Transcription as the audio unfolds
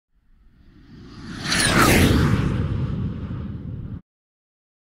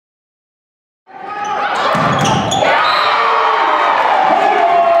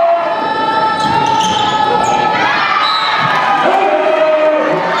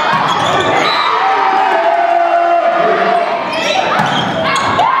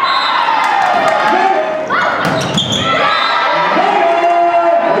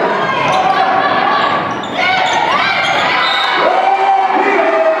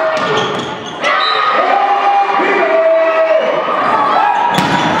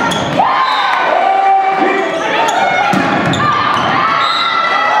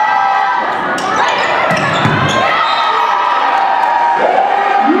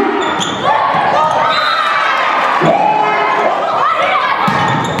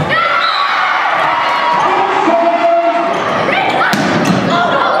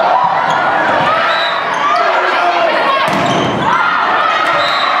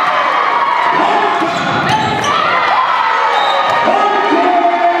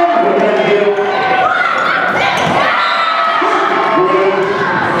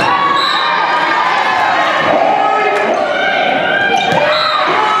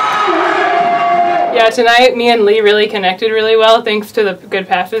Yeah, tonight me and Lee really connected really well thanks to the good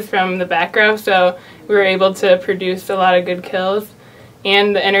passes from the back row, so we were able to produce a lot of good kills.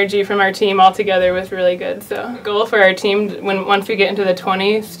 And the energy from our team all together was really good. So the goal for our team, once we get into the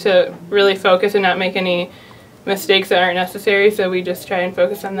 20s, to really focus and not make any mistakes that aren't necessary, so we just try and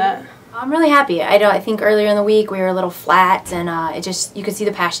focus on that. I'm really happy. I think earlier in the week we were a little flat, and you could see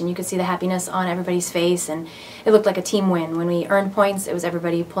the passion, you could see the happiness on everybody's face, and it looked like a team win. When we earned points, it was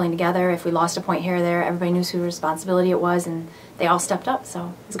everybody pulling together. If we lost a point here or there, everybody knew whose responsibility it was, and they all stepped up,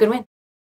 so it was a good win.